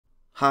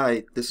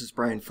Hi, this is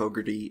Brian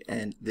Fogarty,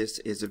 and this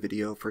is a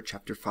video for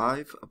Chapter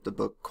 5 of the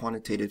book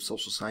Quantitative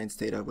Social Science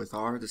Data with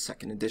R, the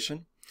second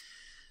edition.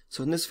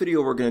 So in this video,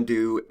 what we're going to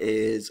do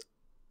is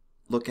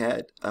look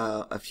at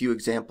a few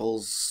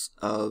examples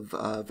of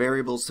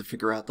variables to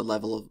figure out the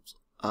level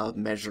of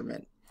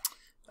measurement.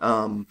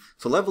 So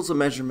levels of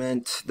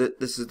measurement,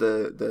 this is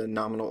the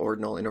nominal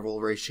ordinal interval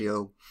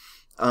ratio.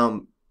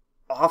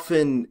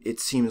 Often it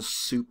seems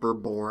super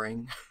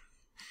boring.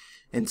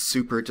 And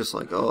super just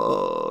like,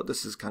 oh,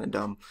 this is kind of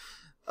dumb.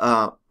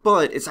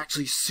 But it's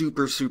actually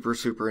super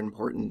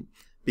important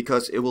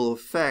because it will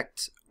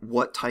affect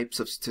what types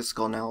of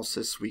statistical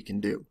analysis we can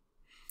do.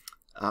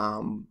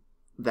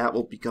 That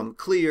will become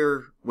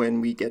clear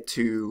when we get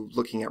to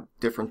looking at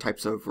different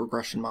types of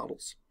regression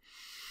models.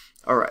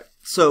 All right,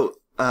 so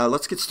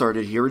let's get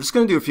started here. We're just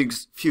going to do a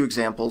few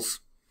examples.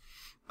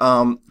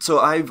 So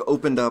I've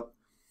opened up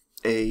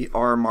a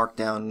R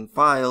Markdown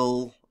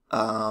file,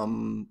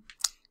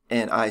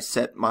 and I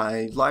set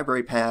my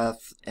library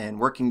path and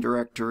working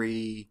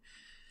directory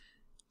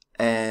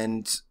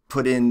and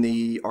put in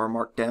the R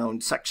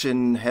Markdown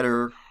section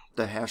header,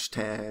 the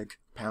hashtag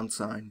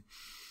 #.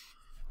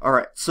 All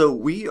right, so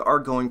we are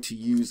going to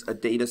use a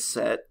data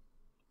set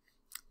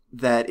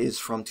that is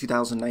from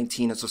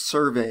 2019 as a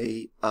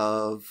survey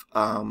of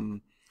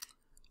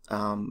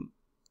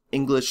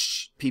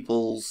English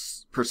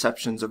people's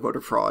perceptions of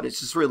voter fraud.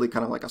 It's just really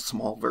kind of like a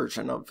small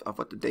version of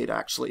what the data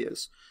actually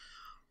is.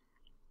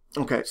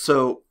 Okay,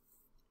 so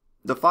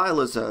the file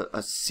is a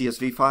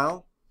CSV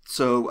file.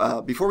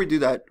 So before we do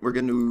that, we're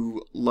going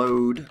to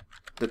load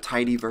the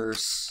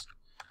tidyverse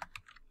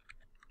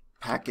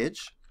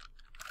package.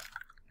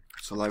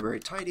 So library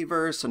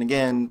tidyverse, and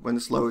again, when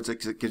this loads,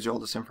 it gives you all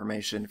this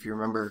information, if you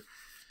remember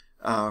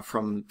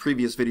from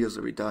previous videos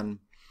that we've done.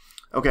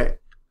 Okay,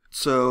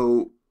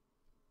 so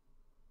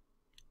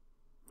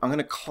I'm going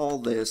to call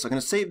this, I'm going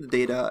to save the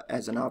data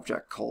as an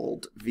object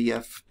called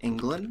VF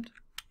England.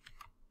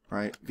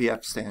 Right,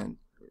 VF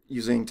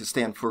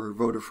stand for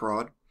voter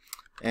fraud,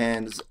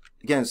 and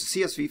again, it's a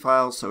CSV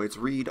file, so it's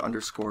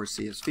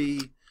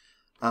read_CSV,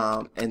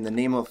 and the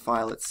name of the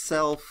file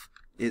itself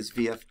is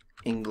VF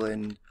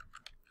England,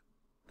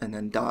 and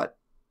then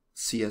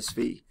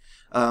 .csv.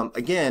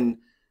 Again,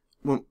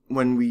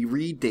 when we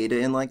read data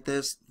in like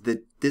this,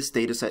 this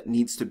data set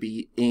needs to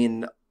be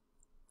in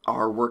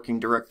our working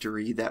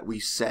directory that we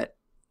set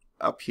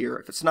up here.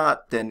 If it's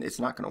not, then it's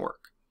not going to work.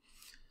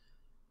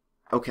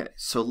 Okay,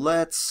 so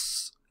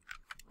let's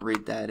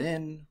read that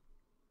in.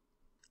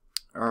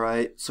 All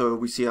right, so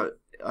we see the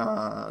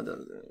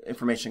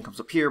information comes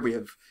up here. We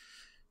have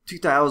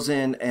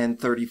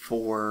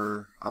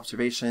 2,034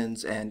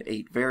 observations and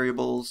 8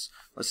 variables.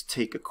 Let's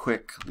take a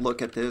quick look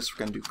at this. We're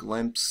going to do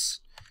glimpse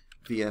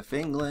VF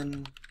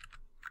England.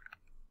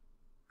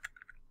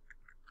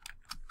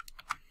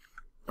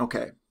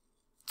 Okay,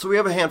 so we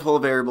have a handful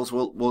of variables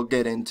we'll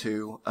get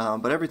into,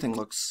 but everything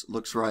looks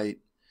right.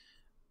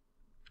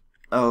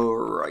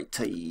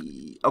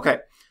 Alrighty. Okay,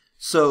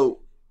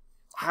 so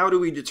how do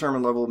we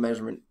determine level of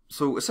measurement?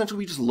 So essentially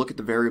we just look at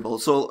the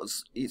variables. So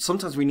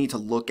sometimes we need to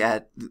look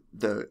at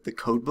the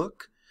code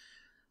book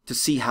to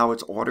see how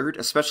it's ordered,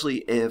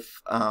 especially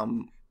if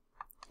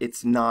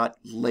it's not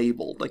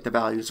labeled, like the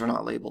values are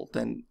not labeled,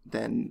 then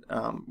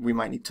we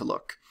might need to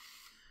look.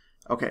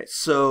 Okay,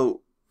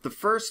 so the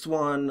first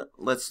one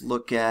let's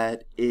look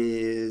at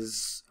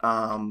is,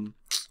 we're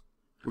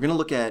going to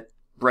look at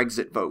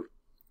Brexit Vote.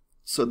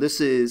 So this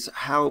is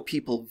how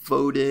people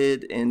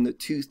voted in the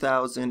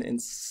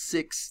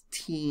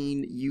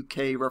 2016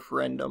 UK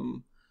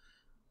referendum,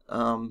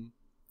 the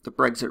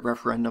Brexit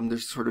referendum.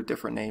 There's sort of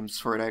different names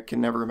for it. I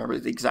can never remember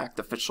the exact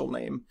official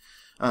name.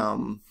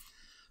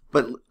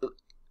 But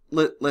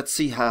let's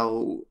see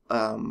how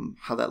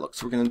that looks.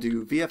 So we're going to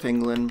do VF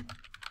England,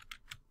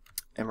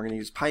 and we're going to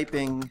use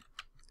piping,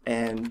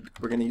 and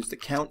we're going to use the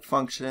count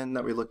function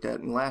that we looked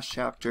at in the last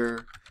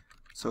chapter.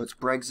 So it's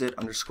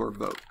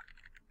Brexit_vote.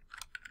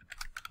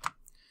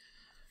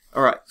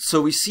 All right,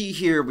 so we see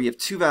here we have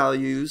 2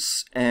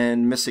 values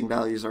and missing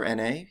values are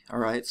NA. All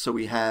right, so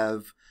we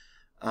have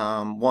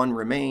 1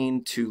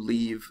 remain, 2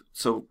 leave.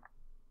 So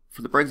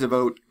for the Brexit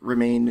vote,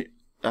 remain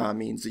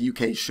means the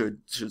UK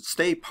should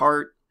stay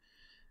part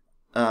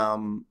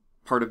of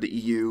the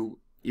EU,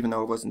 even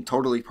though it wasn't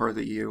totally part of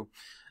the EU.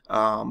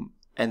 And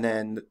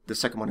then the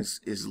second one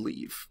is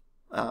leave.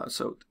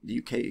 So the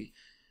UK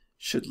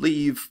should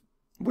leave,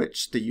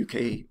 which the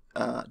UK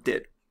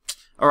did.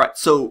 All right,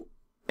 so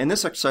in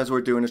this exercise, what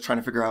we're doing is trying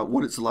to figure out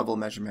what is the level of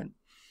measurement.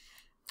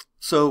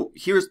 So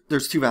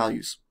there's 2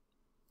 values.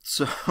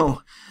 So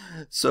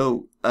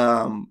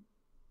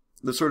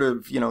the sort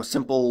of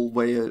simple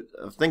way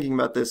of thinking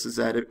about this is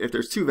that if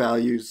there's 2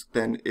 values,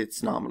 then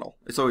it's nominal.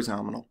 It's always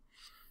nominal.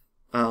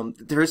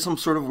 There is some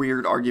sort of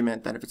weird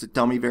argument that if it's a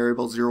dummy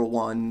variable 0,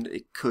 1,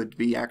 it could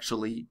be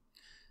actually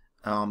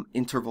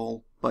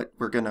interval, but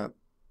we're gonna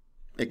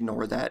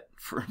ignore that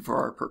for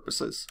our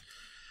purposes.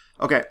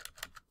 Okay.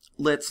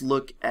 Let's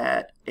look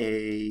at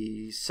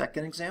a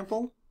second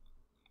example.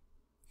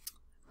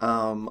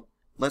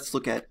 Let's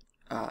look at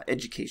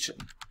education.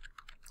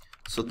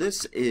 So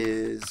this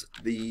is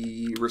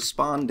the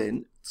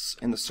respondents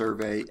in the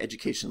survey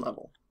education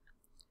level.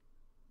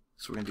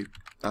 So we're going to do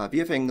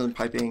VF England,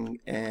 piping,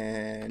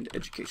 and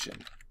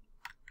education.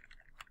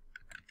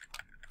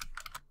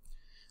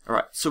 All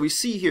right, so we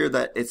see here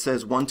that it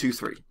says 1, 2,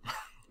 3.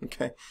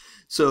 Okay,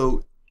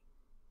 so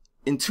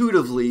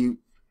intuitively,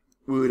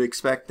 we would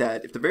expect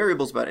that if the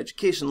variable is about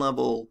education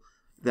level,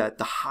 that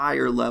the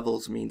higher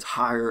levels means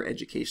higher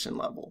education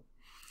level.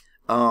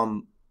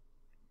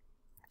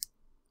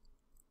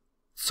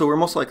 So we're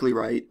most likely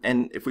right,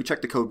 and if we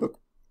check the code book,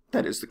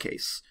 that is the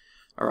case.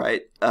 All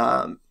right,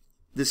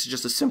 this is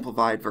just a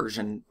simplified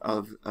version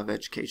of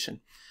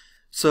education.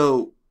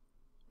 So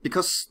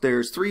because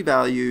there's 3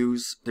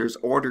 values, there's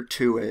order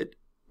to it,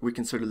 we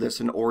consider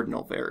this an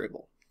ordinal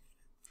variable.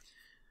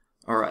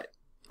 All right.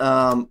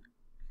 The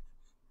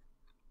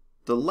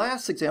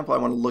last example I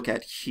want to look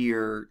at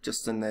here,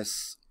 just in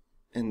this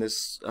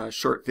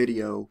short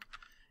video,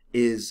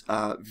 is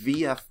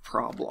VF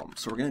problem.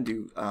 So we're going to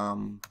do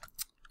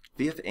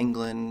VF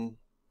England,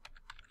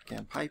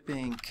 again,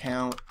 piping,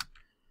 count,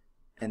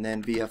 and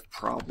then VF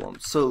problem.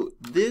 So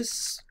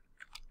this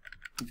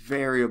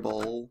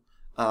variable,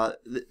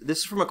 this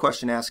is from a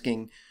question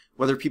asking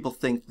whether people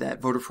think that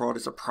voter fraud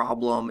is a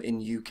problem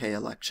in UK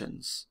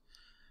elections.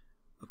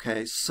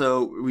 Okay,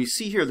 so we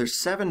see here there's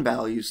 7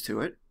 values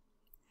to it.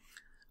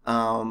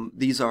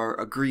 These are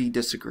agree,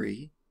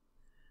 disagree.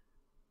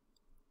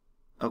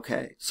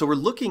 Okay, so we're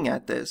looking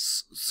at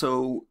this.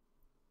 So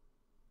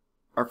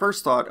our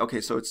first thought, okay,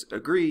 so it's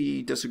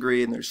agree,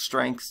 disagree, and there's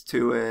strengths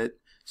to it.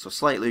 So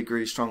slightly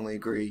agree, strongly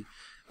agree.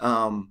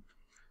 So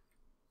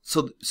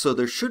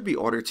there should be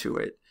order to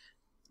it.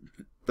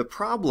 The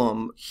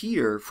problem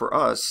here for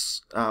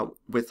us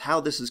with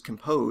how this is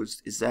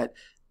composed is that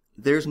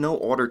there's no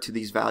order to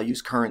these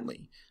values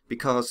currently,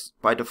 because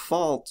by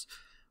default,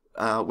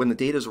 when the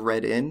data is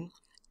read in,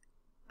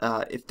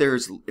 if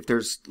there's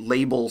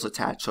labels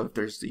attached, so if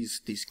there's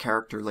these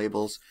character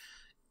labels,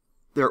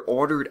 they're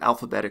ordered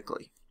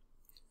alphabetically.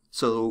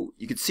 So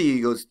you can see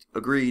it goes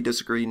agree,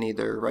 disagree,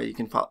 neither, right? You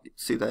can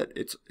see that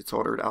it's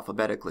ordered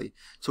alphabetically.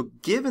 So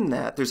given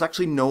that, there's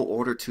actually no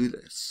order to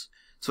this.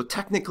 So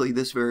technically,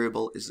 this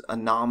variable is a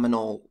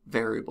nominal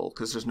variable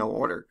because there's no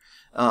order.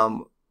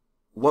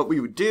 What we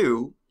would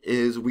do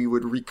is we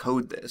would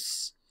recode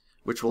this,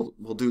 which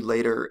we'll do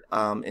later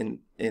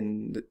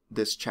in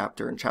this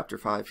chapter, in chapter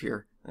 5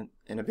 here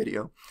in a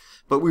video.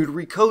 But we would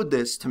recode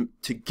this to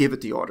give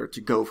it the order, to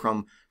go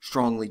from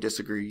strongly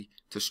disagree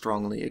to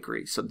strongly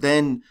agree. So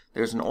then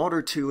there's an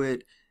order to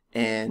it,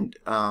 and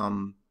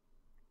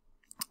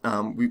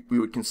we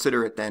would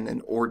consider it then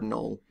an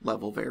ordinal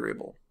level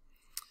variable.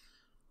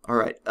 All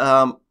right.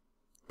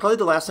 Probably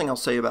the last thing I'll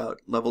say about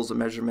levels of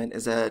measurement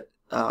is that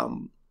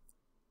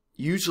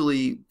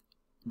usually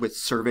with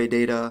survey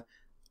data,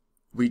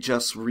 we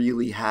just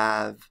really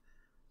have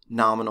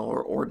nominal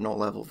or ordinal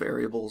level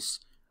variables.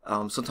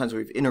 Sometimes we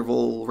have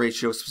interval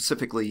ratios,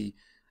 specifically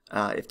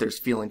if there's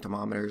feeling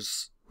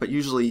thermometers, but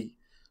usually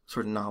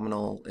sort of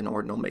nominal and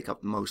ordinal make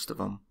up most of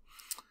them.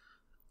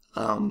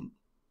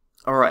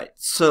 All right,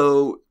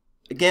 so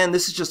again,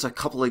 this is just a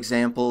couple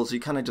examples. You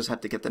kind of just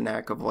have to get the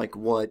knack of like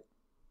what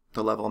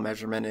the level of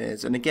measurement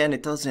is. And again,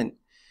 it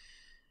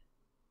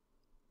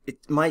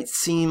might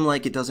seem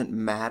like it doesn't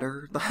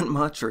matter that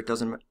much, or it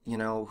doesn't,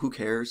 who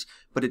cares?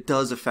 But it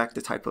does affect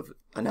the type of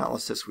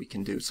analysis we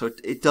can do. So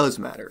it does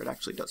matter. It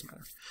actually does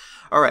matter.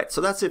 All right,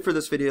 so that's it for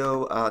this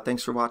video.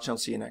 Thanks for watching. I'll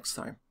see you next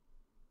time.